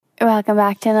Welcome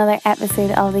back to another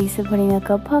episode of the Supporting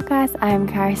Local podcast. I am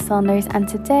Cara Saunders and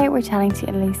today we're chatting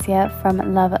to Alicia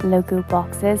from Love Local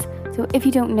Boxes. So if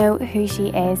you don't know who she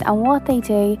is and what they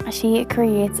do, she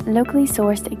creates locally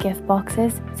sourced gift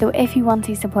boxes. So if you want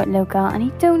to support local and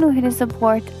you don't know who to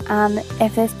support, and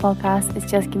if this podcast is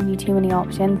just giving you too many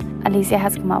options, Alicia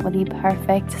has come up with the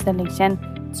perfect solution.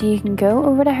 So you can go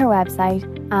over to her website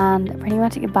and pretty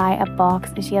much buy a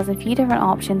box. She has a few different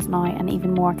options now and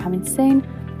even more coming soon.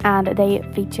 And they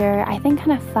feature, I think,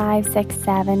 kind of 5, 6,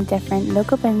 7 different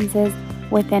local businesses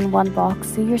within one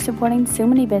box. So you're supporting so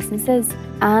many businesses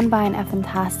and buying a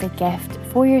fantastic gift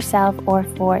for yourself or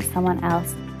for someone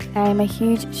else. I'm a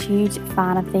huge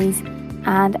fan of these.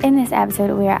 And in this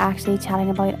episode, we are actually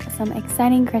chatting about some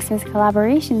exciting Christmas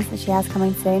collaborations that she has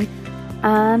coming soon.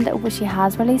 And she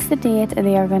has released the date.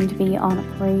 They are going to be on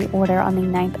pre-order on the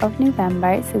 9th of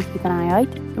November, so keep an eye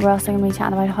out. We're also going to be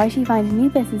chatting about how she finds new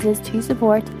businesses to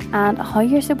support and how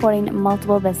you're supporting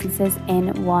multiple businesses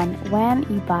in one when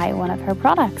you buy one of her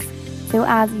products. So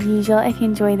as usual, if you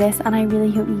enjoy this, and I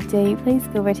really hope you do, please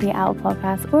go over to Apple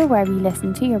Podcasts or wherever you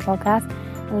listen to your podcast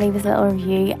and leave us a little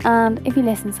review. And if you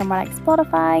listen somewhere like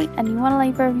Spotify and you want to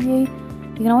leave a review,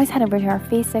 you can always head over to our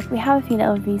Facebook. We have a few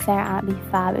little reviews there and it'd be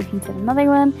fab if you did another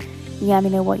one. You let me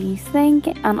know what you think,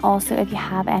 and also if you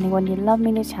have anyone you'd love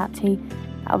me to chat to,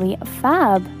 that would be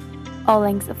fab. All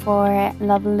links for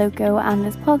Love Loco and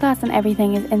this podcast and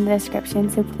everything is in the description,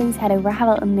 so please head over, have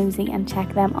a little nosy and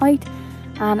check them out.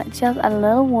 And just a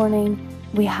little warning,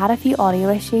 we had a few audio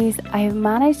issues. I have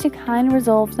managed to kind of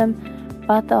resolve them,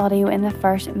 but the audio in the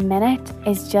first minute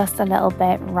is just a little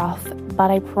bit rough. But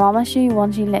I promise you,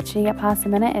 once you literally get past a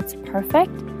minute, it's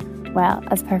perfect. Well,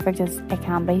 as perfect as it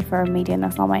can be for me doing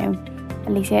this on my own.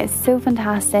 Alicia is so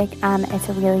fantastic and it's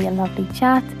a really lovely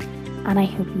chat, and I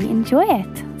hope you enjoy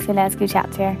it. So let's go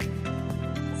chat to her.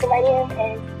 So my name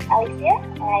is Alicia.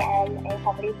 I am a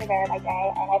property surveyor by day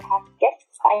and I pack gifts.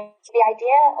 The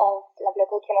idea of Love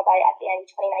Local came about at the end of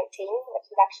 2019, which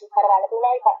is actually quite a while ago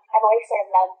now, but I've always sort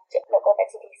of loved local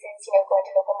bits and pieces, going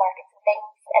to local markets and things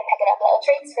and picking up little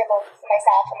treats for both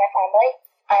myself and my family.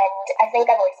 And I think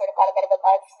I've always sort of got a bit of a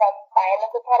buzz from buying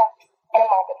local products in a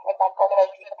market, for example.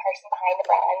 You see the person behind the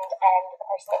brand and the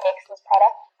person that makes those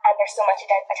products, and there's so much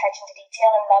attention to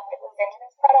detail and love that goes into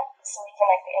those products. So even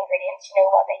like the ingredients,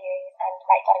 what they use, and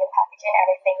right down to the packaging,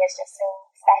 everything is just so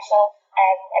special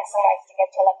and so nice to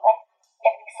give to a loved one.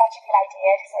 It would be such a good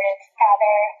idea to sort of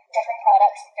gather different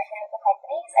products from different local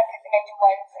companies and put them into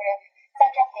one sort of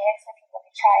subject base where people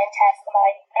could try and test them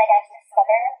out, and I guess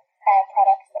discover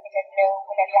products that we didn't know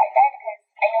were maybe out there, because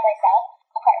I know myself,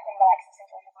 apart from the likes of St.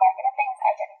 George's Market and things,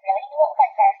 I didn't really know what was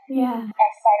out there. Yeah. I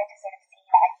started to sort of see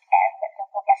the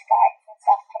local gift guides and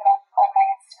stuff coming up on my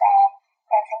Instagram,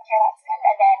 and I think, yeah, that's good.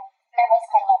 And then there was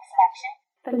quite a lot of selection.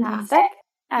 Fantastic.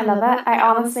 I love it. I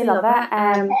honestly love it.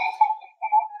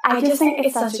 I just think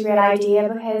it's such a great idea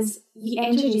because you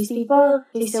introduce people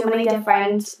to so many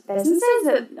different businesses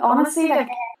that honestly, like,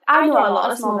 I know a lot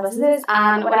of small businesses,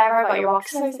 and whenever I got your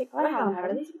boxes, I was like, oh, I haven't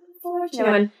heard of these people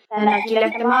before, and then like, you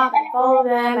look them up and follow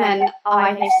them, and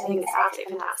I think it's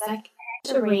absolutely fantastic.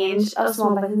 There's a range of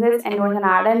small businesses in Northern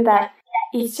Ireland that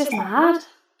it's just mad.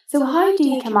 So how do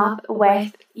you come up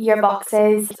with your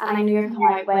boxes? And I know you're coming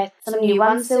out with some new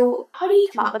ones. So how do you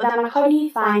come up with them? Like, how do you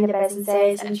find the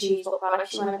businesses and choose what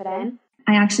products you want to put in?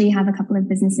 I actually have a couple of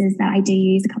businesses that I do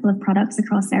use a couple of products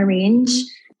across their range.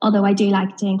 Although I do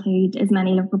like to include as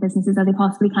many local businesses as I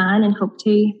possibly can and hope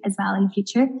to as well in the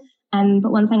future.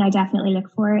 But one thing I definitely look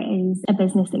for is a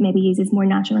business that maybe uses more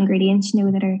natural ingredients,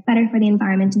 that are better for the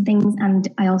environment and things. And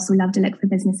I also love to look for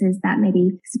businesses that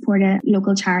maybe support a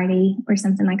local charity or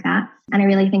something like that. And I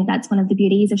really think that's one of the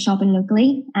beauties of shopping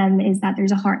locally, is that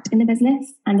there's a heart in the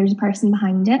business and there's a person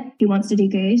behind it who wants to do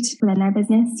good within their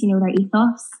business, their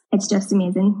ethos. It's just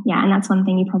amazing. Yeah, and that's one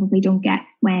thing you probably don't get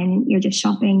when you're just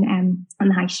shopping on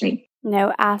the high street.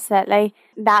 No, absolutely.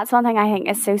 That's one thing I think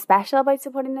is so special about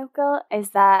supporting local,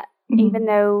 is that even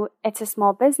though it's a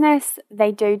small business,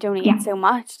 they do donate so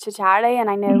much to charity, and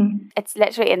I know it's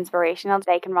literally inspirational.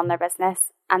 They can run their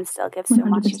business and still give so 100%.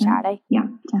 Much to charity. Yeah,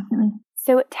 definitely.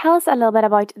 So tell us a little bit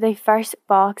about the first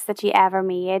box that you ever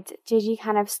made. Did you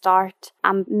kind of start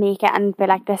and make it and be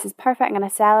like, this is perfect, I'm going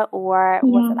to sell it? Or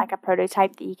was it like a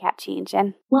prototype that you kept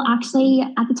changing? Well, actually,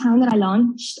 at the time that I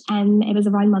launched, it was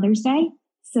around Mother's Day.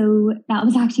 So that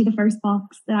was actually the first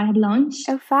box that I had launched.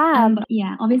 Oh, fab.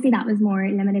 Obviously that was more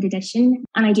limited edition.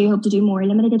 And I do hope to do more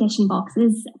limited edition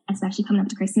boxes, especially coming up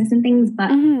to Christmas and things. But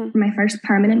for my first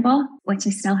permanent box, which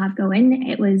I still have going.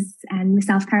 It was the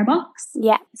self-care box.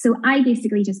 Yeah. So I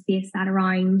basically just based that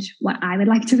around what I would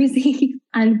like to receive.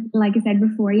 And like I said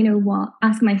before,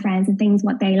 ask my friends and things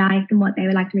what they like and what they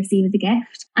would like to receive as a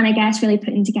gift. And I guess really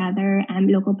putting together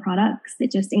local products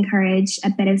that just encourage a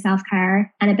bit of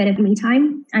self-care and a bit of me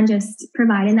time, and just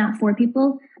providing that for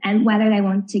people, and whether they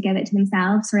want to give it to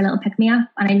themselves for a little pick-me-up.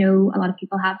 And I know a lot of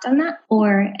people have done that.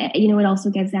 Or, it also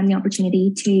gives them the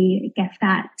opportunity to gift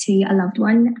that to a loved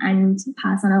one and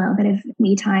pass on a little bit of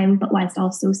me time, but whilst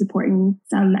also supporting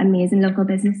some amazing local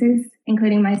businesses,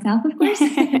 including myself, of course.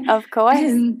 Of course.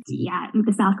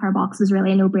 The self-care box was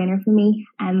really a no-brainer for me.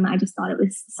 I just thought it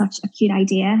was such a cute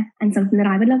idea and something that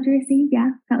I would love to receive. Yeah,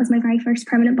 that was my very first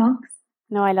permanent box.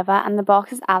 No, I love it. And the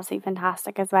box is absolutely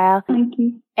fantastic as well. Thank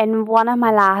you. In one of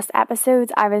my last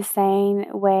episodes, I was saying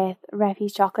with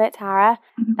Refuge Chocolate, Tara,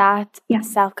 that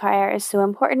self-care is so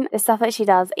important. The stuff that she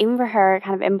does, even for her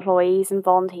kind of employees and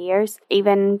volunteers,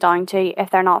 even down to if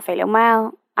they're not feeling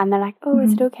well, and they're like, oh,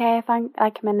 is it okay if I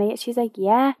come in late? She's like,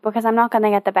 yeah, because I'm not going to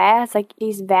get the best. Like,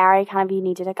 she's very kind of, you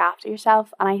need to look after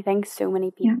yourself. And I think so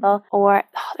many people, or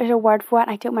there's a word for it,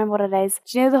 and I don't remember what it is.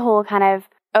 Do you know the whole kind of,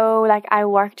 I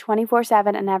work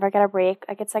 24/7 and never get a break?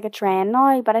 Like, it's like a trend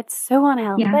now, but it's so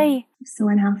unhealthy. Yeah, so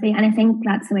unhealthy. And I think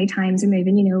that's the way times are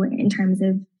moving, in terms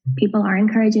of people are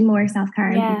encouraging more self-care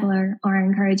and people are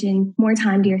encouraging more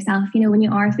time to yourself. When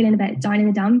you are feeling a bit down in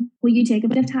the dump, will you take a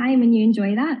bit of time and you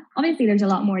enjoy that? Obviously, there's a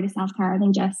lot more to self-care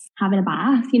than just having a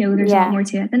bath. There's a lot more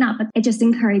to it than that, but it just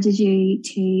encourages you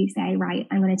to say, right,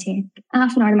 I'm going to take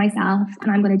half an hour to myself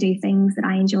and I'm going to do things that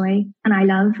I enjoy and I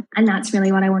love. And that's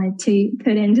really what I wanted to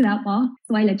put into that box.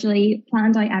 So I literally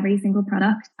planned out every single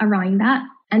product around that,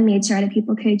 and made sure that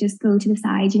people could just go to the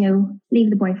side, leave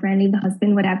the boyfriend, leave the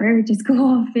husband, whatever, just go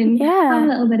off and have a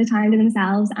little bit of time to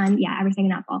themselves. And everything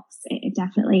in that box, it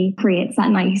definitely creates that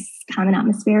nice, calming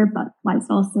atmosphere, but whilst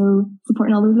also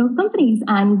supporting all those local companies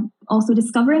and also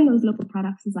discovering those local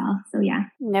products as well. So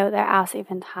No, they're absolutely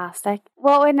fantastic.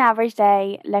 What would an average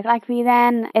day look like for you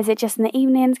then? Is it just in the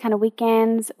evenings, kind of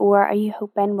weekends, or are you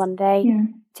hoping one day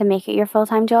to make it your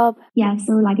full-time job? Yeah,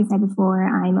 so like I said before,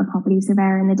 I'm a property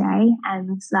surveyor in the day,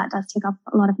 and so that does take up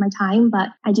a lot of my time, but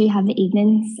I do have the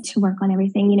evenings to work on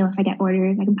everything. If I get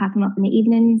orders, I can pack them up in the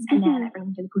evenings and then I bring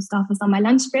them to the post office on my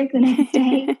lunch break the next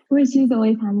day, which is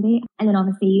always handy. And then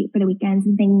obviously for the weekends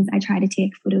and things, I try to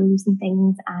take photos and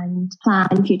things and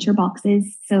plan future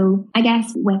boxes. So I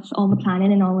guess with all the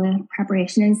planning and all the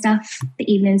preparation and stuff,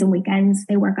 the evenings and weekends,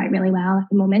 they work out really well at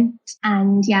the moment.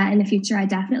 And in the future, I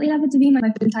definitely love it to be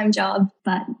my full-time job,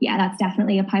 but that's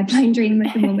definitely a pipeline dream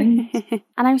at the moment.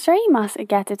 And I'm sure you must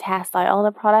get to test out all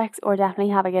the products, or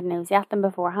definitely have a good nosy at them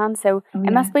beforehand, so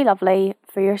it must be lovely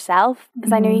for yourself,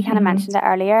 because I know you kind of mentioned it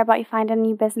earlier about you finding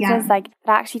new businesses that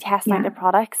actually testing out the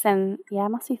products, and it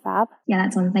must be fab.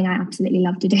 That's one thing I absolutely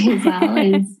love to do as well,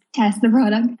 is test the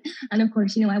product. And of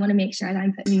course, I want to make sure that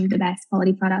I'm putting the best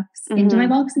quality products into my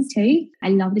boxes too. I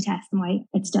love to test them out.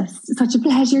 It's just such a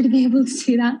pleasure to be able to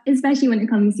do that, especially when it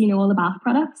comes to, all the bath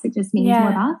products. It just means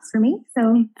more baths for me.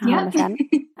 So, 100%.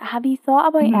 Have you thought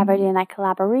about ever doing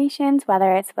collaborations,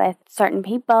 whether it's with certain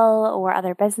people or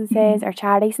other businesses or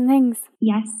charities and things?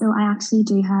 Yes, so I actually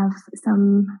do have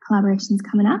some collaborations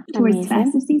coming up towards the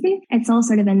festive season. It's all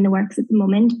sort of in the works at the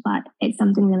moment, but it's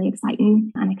something really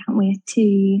exciting and I can't wait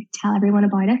to tell everyone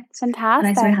about it. Fantastic.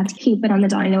 And I sort of have to keep it on the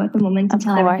down low at the moment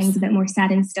until everything's a bit more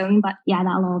set in stone. But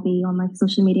that'll all be on my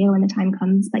social media when the time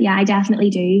comes. But I definitely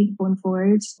do, going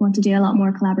forward, want to do a lot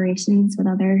more collaborations with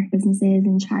other businesses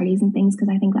and charities and things, because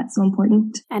I think that's so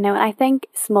important. I know, and I think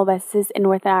small businesses in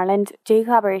Northern Ireland do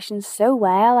collaborations so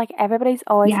well. Everybody's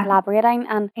always collaborating,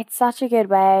 and it's such a good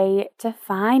way to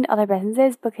find other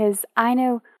businesses, because I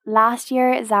know last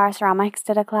year, Zara Ceramics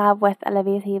did a collab with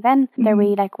Olivia's Haven. They're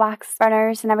wee wax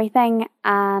burners and everything.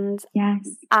 And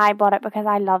I bought it because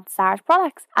I loved Zara's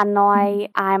products. And now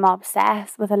I'm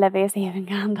obsessed with Olivia's Haven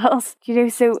candles.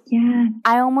 So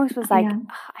I almost was like,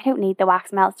 I don't need the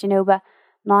wax melts, but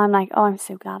now I'm like, oh, I'm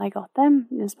so glad I got them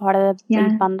as part of the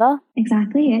big bundle.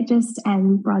 Exactly. It just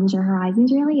broadens your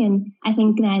horizons really. And I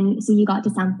think then, so you got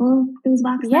to sample those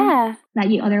wax melts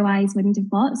that you otherwise wouldn't have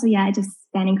bought. So it just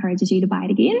then encourages you to buy it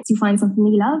again. So you find something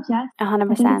that you love, 100%. I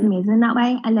think it's amazing in that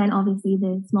way. And then obviously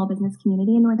the small business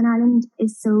community in Northern Ireland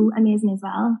is so amazing as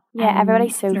well.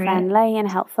 Everybody's so friendly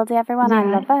and helpful to everyone. I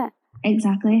love it.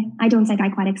 Exactly. I don't think I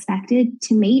quite expected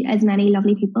to meet as many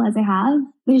lovely people as I have.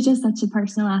 there's just such a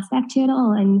personal aspect to it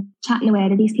all, and chatting away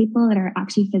to these people that are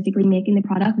actually physically making the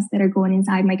products that are going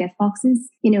inside my gift boxes,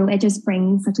 it just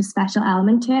brings such a special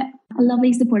element to it. A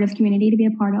lovely supportive community to be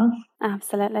a part of.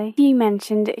 Absolutely. You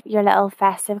mentioned your little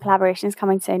festive collaborations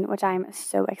coming soon, which I'm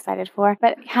so excited for.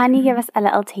 But can you give us a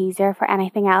little teaser for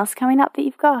anything else coming up that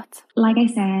you've got? Like I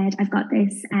said, I've got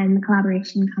this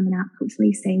collaboration coming up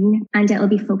hopefully soon, and it'll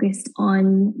be focused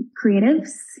on creatives.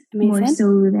 Amazing. More so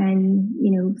than,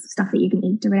 stuff that you can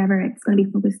eat or whatever. It's going to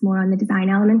be focused more on the design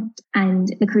element and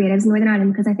the creatives in Northern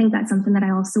Ireland, because I think that's something that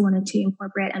I also wanted to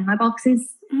incorporate in my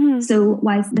boxes. So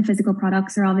whilst the physical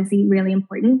products are obviously really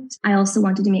important, I also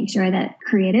wanted to make sure that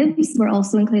creatives were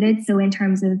also included. So in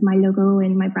terms of my logo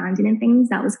and my branding and things,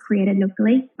 that was created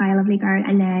locally by a lovely girl.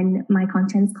 And then my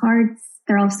contents cards,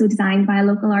 they're also designed by a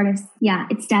local artist. Yeah,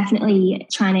 it's definitely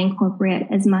trying to incorporate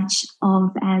as much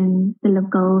of the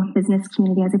local business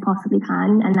community as I possibly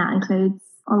can. And that includes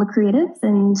all the creatives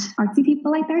and artsy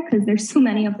people out there, because there's so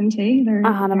many of them too. They're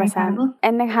 100%.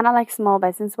 In the kind of like small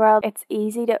business world, it's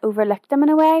easy to overlook them in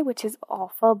a way, which is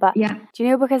awful. But do you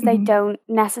know, because they don't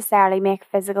necessarily make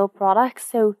physical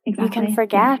products, so you can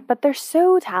forget. But they're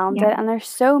so talented and there's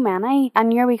so many.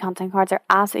 And your wee content cards are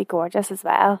absolutely gorgeous as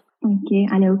well. Thank you.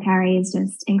 I know Carrie is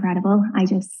just incredible. I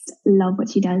just love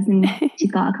what she does, and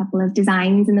she's got a couple of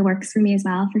designs in the works for me as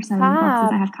well for some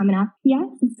boxes I have coming up. Yeah,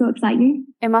 it's so exciting.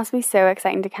 It must be so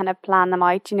exciting to kind of plan them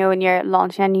out, when you're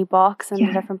launching a new box and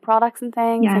the different products and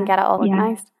things and get it all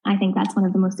organised. I think that's one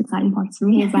of the most exciting parts for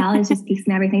me as well, is just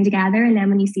piecing everything together, and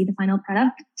then when you see the final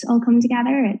product all come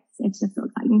together, it's just so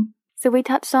exciting. So we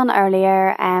touched on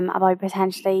earlier about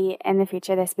potentially in the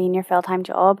future this being your full-time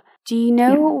job. Do you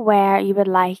know where you would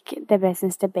like the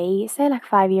business to be, say like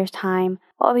 5 years' time?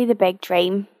 What would be the big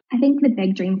dream? I think the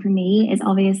big dream for me is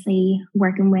obviously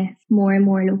working with more and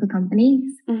more local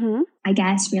companies. I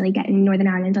guess really getting Northern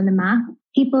Ireland on the map.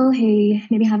 People who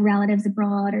maybe have relatives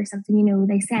abroad or something,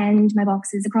 they send my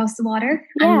boxes across the water.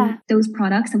 Yeah. And those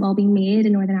products have all been made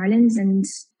in Northern Ireland, and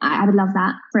I would love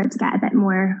that, for it to get a bit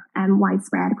more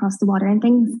widespread across the water and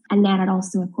things. And then I'd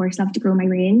also, of course, love to grow my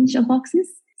range of boxes.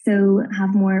 So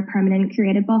have more permanent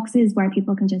curated boxes where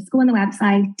people can just go on the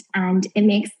website, and it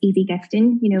makes easy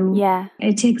gifting,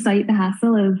 It takes out the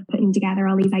hassle of putting together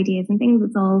all these ideas and things.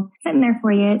 It's all sitting there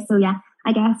for you. So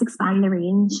I guess expand the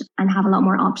range and have a lot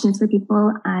more options for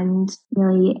people, and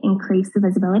really increase the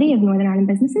visibility of Northern Ireland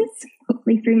businesses,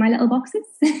 hopefully through my little boxes.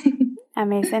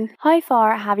 Amazing. How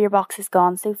far have your boxes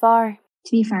gone so far?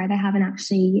 To be fair, they haven't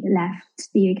actually left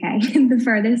the UK. The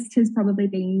furthest has probably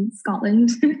been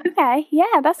Scotland. Okay,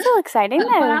 yeah, that's still exciting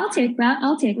though. But I'll take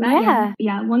that.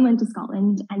 Yeah, one went to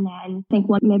Scotland, and then I think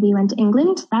one maybe went to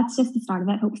England. That's just the start of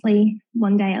it. Hopefully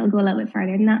one day it'll go a little bit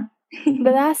further than that.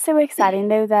 But that's so exciting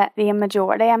though, that the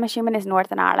majority, I'm assuming, is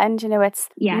Northern Ireland. It's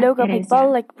local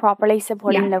people, like properly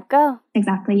supporting local.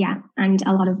 Exactly, yeah. And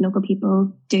a lot of local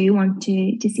people do want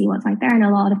to see what's out there, and a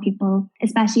lot of people,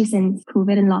 especially since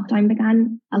COVID and lockdown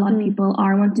began, a lot of people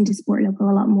are wanting to support local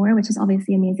a lot more, which is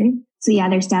obviously amazing. So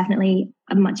there's definitely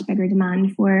a much bigger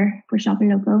demand for shopping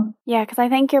local. Yeah, because I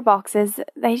think your boxes,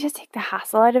 they just take the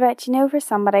hassle out of it. For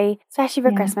somebody, especially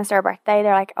for Christmas or a birthday,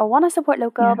 they're like, I want to support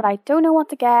local, but I don't know what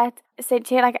to get. Say,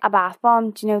 like a bath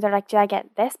bomb, they're like, do I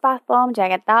get this bath bomb? Do I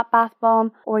get that bath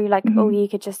bomb? Or you're like, you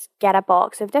could just get a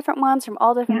box of different ones from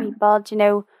all different people,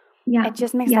 it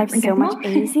just makes life so much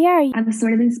easier. I was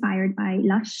sort of inspired by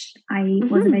Lush. I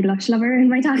was a big Lush lover in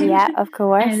my time. Yeah, of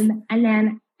course. And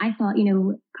then I thought,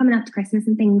 coming up to Christmas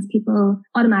and things, people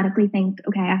automatically think,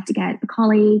 okay, I have to get a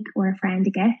colleague or a friend a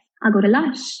gift. I'll go to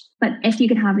Lush. But if you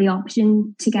could have the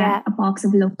option to get a box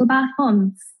of local bath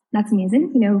bombs, that's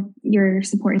amazing. You're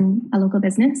supporting a local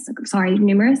business,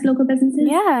 numerous local businesses.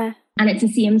 Yeah. And it's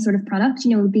the same sort of product.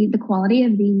 The quality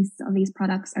of these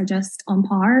products are just on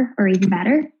par or even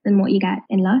better than what you get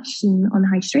in Lush and on the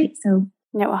high street. So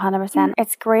no, 100%.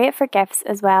 It's great for gifts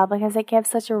as well, because it gives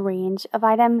such a range of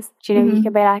items. You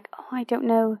could be like, I don't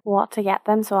know what to get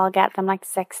them, so I'll get them like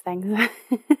 6 things. And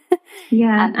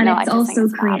it's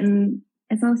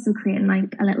also creating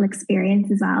like a little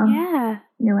experience as well. Yeah.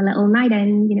 A little night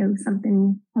in,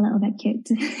 something a little bit cute.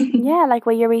 Yeah, like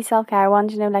with your wee self-care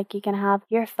ones, like you can have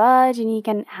your fudge, and you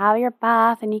can have your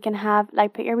bath, and you can have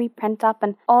like put your wee print up,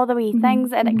 and all the wee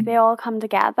things, and they all come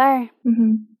together.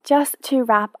 Just to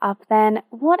wrap up then,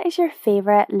 what is your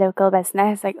favourite local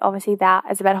business? Like obviously that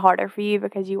is a bit harder for you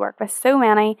because you work with so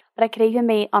many, but it could even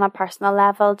be on a personal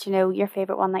level. Do you know your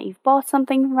favourite one that you've bought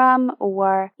something from,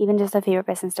 or even just a favourite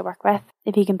business to work with,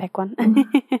 if you can pick one?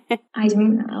 I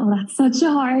don't know. That's such a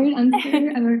a hard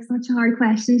answer, or such a hard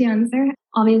question to answer.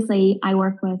 Obviously, I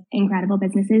work with incredible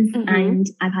businesses and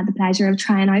I've had the pleasure of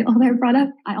trying out all their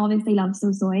products. I obviously love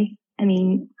So Soy. I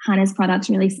mean, Hannah's products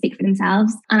really speak for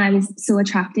themselves. And I was so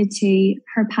attracted to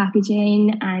her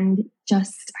packaging and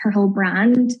just her whole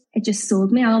brand. It just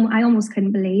sold me. I almost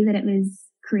couldn't believe that it was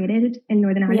created in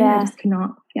Northern Ireland. I just could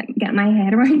not get my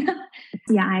head around that.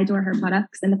 So yeah, I adore her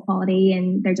products and the quality,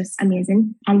 and they're just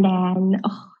amazing. And then,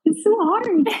 it's so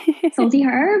hard. Salty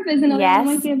Herb is another one of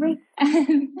my favorites.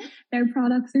 Their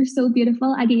products are so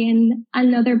beautiful. Again,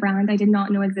 another brand I did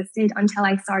not know existed until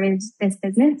I started this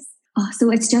business.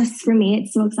 So it's just, for me,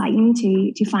 it's so exciting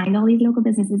to find all these local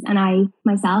businesses, and I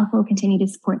myself will continue to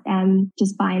support them,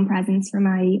 just buying presents for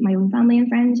my own family and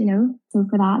friends, you know. So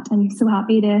for that, I'm so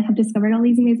happy to have discovered all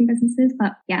these amazing businesses.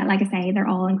 But yeah, like I say, they're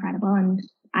all incredible, and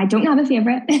I don't have a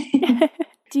favourite.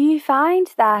 Do you find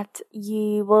that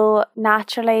you will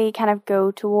naturally kind of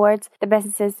go towards the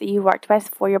businesses that you worked with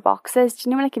for your boxes? Do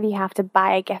you know, like, if you have to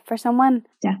buy a gift for someone?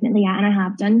 Definitely, yeah, and I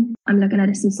have done. I'm looking at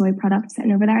a So Soy product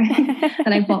sitting over there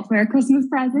that I bought for a Christmas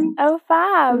present. Oh,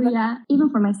 fab. So, yeah, even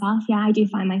for myself, yeah, I do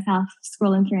find myself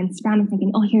scrolling through Instagram and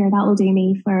thinking, here, that will do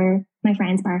me for my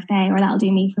friend's birthday, or that'll do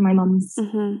me for my mum's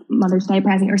Mother's Day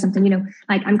present or something, you know.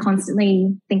 Like, I'm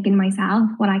constantly thinking myself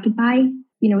what I could buy.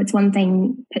 You know, it's one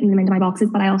thing putting them into my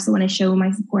boxes, but I also want to show my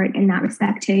support in that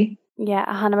respect too. Yeah,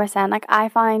 100%. Like, I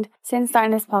find since starting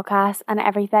this podcast and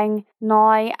everything,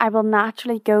 now I will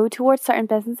naturally go towards certain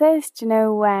businesses. Do you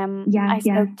know, I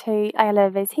spoke to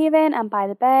Louise Haven and By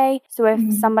the Bay. So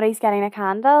if somebody's getting a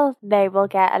candle, they will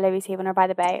get a Louise Haven or By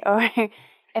the Bay. Or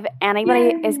if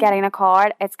anybody is getting a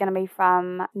card, it's going to be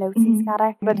from Notes and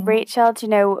Scatter. But Rachel, do you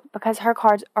know, because her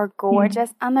cards are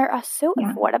gorgeous and they're so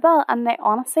affordable, and they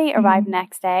honestly arrive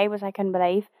next day, which I couldn't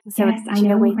believe. So yes, it's,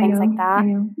 things like that. I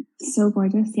know. So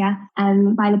gorgeous, yeah.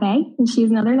 By the Bay, and she's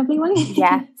another lovely one.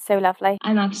 Yeah, so lovely.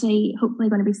 I'm actually hopefully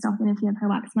going to be stocking a few of her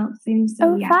wax melts soon.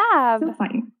 So fab. So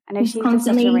fun. I know she's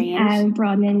constantly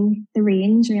broadening the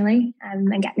range, really, and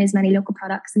getting as many local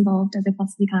products involved as I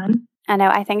possibly can. I know,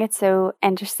 I think it's so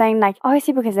interesting, like,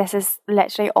 obviously, because this is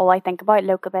literally all I think about,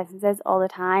 local businesses all the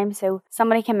time. So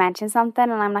somebody can mention something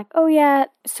and I'm like, oh yeah,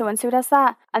 so-and-so does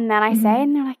that. And then I say,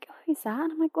 and they're like, oh, who's that?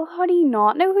 And I'm like, well, how do you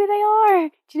not know who they are?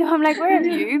 Do you know, I'm like, where have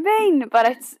you been? But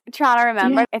it's trying to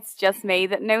remember, it's just me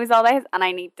that knows all this, and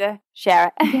I need to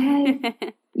share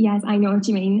it. Yes, I know what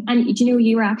you mean. And you know,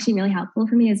 you were actually really helpful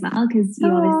for me as well, because you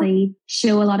obviously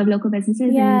show a lot of local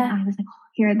businesses, and I was like,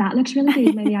 here, that looks really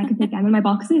good. Maybe I could put them in my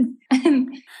boxes.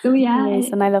 So yeah,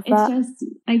 and I love that. It's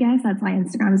just, I guess that's why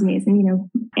Instagram is amazing. You know,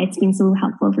 it's been so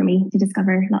helpful for me to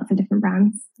discover lots of different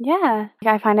brands. Yeah,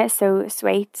 I find it so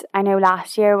sweet. I know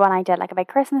last year when I did like a big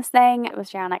Christmas thing, it was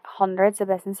sharing like hundreds of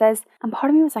businesses, and part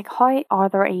of me was like, how are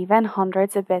there even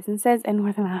hundreds of businesses in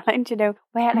Northern Ireland? You know,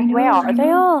 where are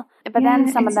they all? But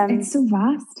then some of them, it's so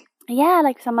vast. Yeah,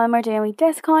 like some of them are doing wee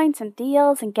discounts and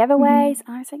deals and giveaways.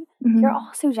 And I was like, you're all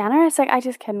so generous. Like, I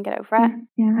just couldn't get over it.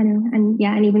 Yeah, I know.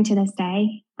 And even to this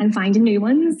day, I'm finding new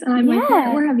ones. And I'm like,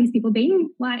 where have these people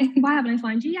been? Why haven't I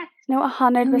found you yet? No,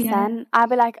 100%. I'll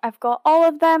be like, I've got all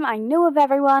of them. I know of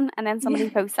everyone. And then somebody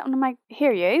posts something. I'm like,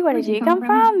 here you. Where did you come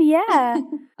from? Yeah.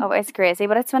 Oh, it's crazy,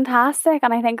 but it's fantastic.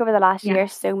 And I think over the last year,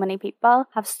 so many people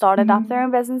have started up their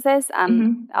own businesses,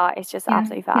 and it's just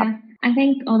absolutely fab. Yeah. I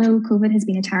think although COVID has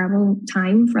been a terrible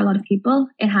time for a lot of people,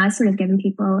 it has sort of given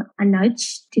people a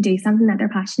nudge to do something that they're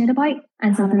passionate about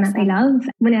and something 100%. That they love.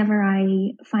 Whenever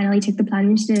I finally took the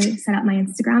plunge to set up my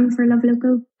Instagram for Love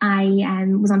Local, I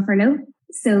was on furlough.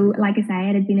 So like I say,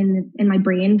 it had been in my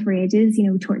brain for ages, you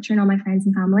know, torturing all my friends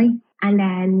and family. And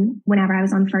then whenever I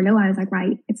was on furlough, I was like,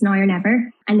 right, it's now or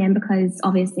never. And then because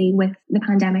obviously with the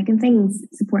pandemic and things,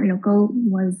 supporting local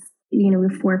was, you know,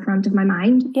 the forefront of my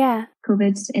mind. Yeah.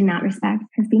 COVID in that respect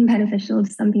has been beneficial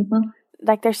to some people.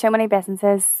 Like, there's so many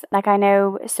businesses. Like, I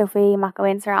know Sophie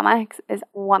McElwain Ceramics is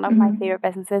one of my favourite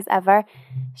businesses ever.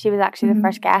 She was actually the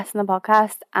first guest in the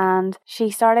podcast, and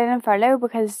she started in furlough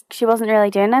because she wasn't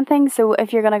really doing anything. So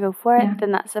if you're going to go for it,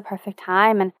 then that's the perfect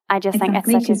time. And I just think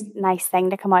it's such a nice thing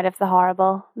to come out of the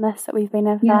horribleness that we've been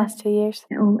in for the last 2 years.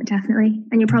 Oh, definitely.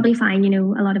 And you'll probably find, you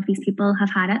know, a lot of these people have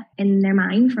had it in their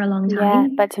mind for a long time. Yeah,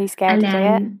 but too scared to do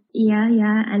it.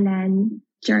 Yeah. And then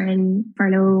during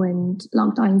furlough and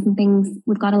lockdowns and things,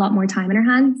 we've got a lot more time in our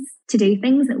hands to do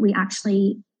things that we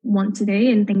actually want to do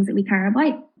and things that we care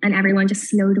about. And everyone just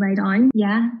slowed way down.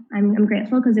 Yeah, I'm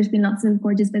grateful because there's been lots of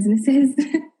gorgeous businesses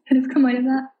that have come out of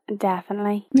that.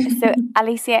 Definitely. So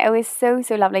Alicia, it was so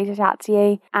lovely to chat to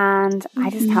you, and I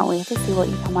just can't wait to see what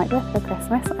you come out with for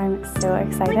Christmas. I'm so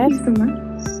excited. Thank you so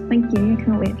much. Thank you. I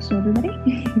can't wait to show everybody.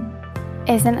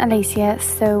 Isn't Alicia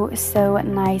so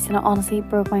nice? And it honestly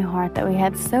broke my heart that we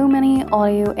had so many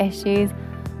audio issues,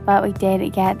 but we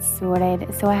did get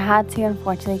sorted. So I had to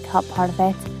unfortunately cut part of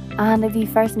it. And the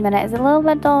first minute is a little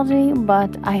bit dodgy,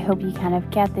 but I hope you kind of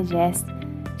get the gist.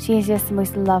 She is just the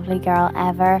most lovely girl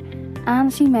ever.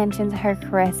 And she mentions her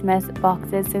Christmas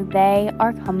boxes, so they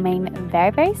are coming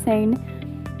very soon.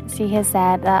 She has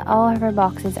said that all of her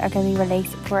boxes are going to be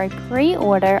released for a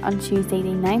pre-order on Tuesday the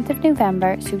 9th of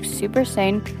November, so super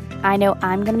soon. I know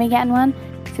I'm going to be getting one,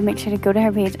 so make sure to go to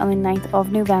her page on the 9th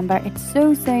of November. It's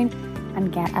so soon,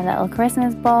 and get a little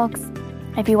Christmas box.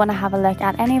 If you want to have a look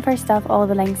at any of her stuff, all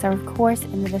the links are of course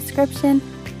in the description,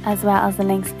 as well as the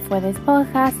links for this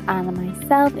podcast and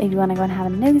myself if you want to go and have a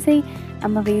nosy.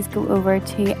 And please go over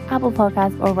to Apple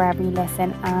Podcasts or wherever you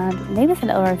listen and leave us a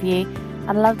little review.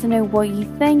 I'd love to know what you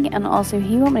think and also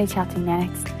who you want me to chat to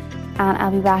next. And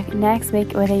I'll be back next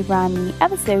week with a brand new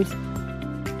episode.